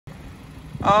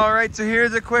All right, so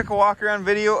here's a quick walk around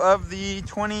video of the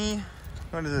 16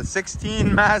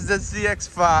 Mazda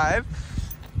CX-5.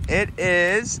 It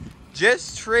is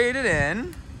just traded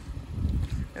in.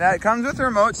 It comes with a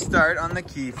remote start on the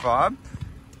key fob.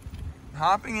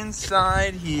 Hopping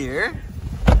inside here,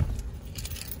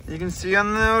 you can see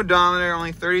on the odometer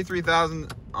only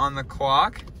 33,000 on the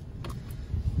clock.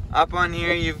 Up on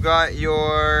here, you've got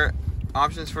your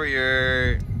options for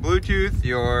your Bluetooth,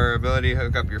 your ability to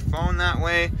hook up your phone that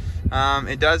way.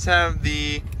 It does have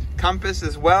the compass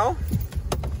as well.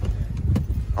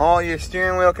 All your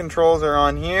steering wheel controls are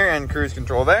on here and cruise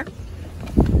control there.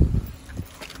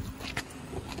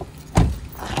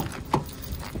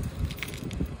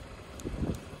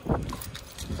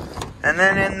 And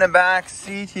then in the back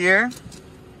seat here,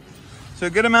 so a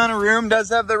good amount of room, does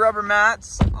have the rubber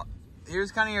mats.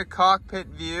 Here's kind of your cockpit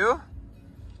view.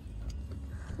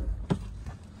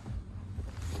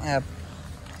 Yep.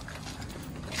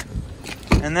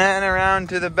 And then around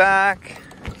to the back.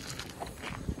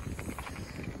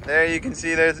 There you can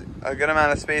see there's a good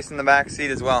amount of space in the back seat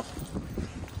as well.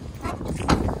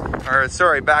 Or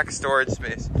sorry, back storage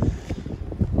space.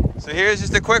 So here's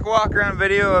just a quick walk around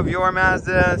video of your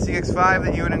Mazda CX-5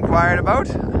 that you had inquired about.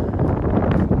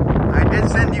 I did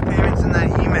send you payments in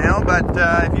that email, but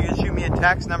if you can shoot me a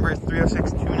text, number is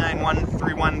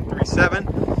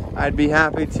 306-291-3137. I'd be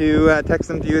happy to text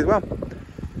them to you as well.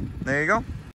 There you go.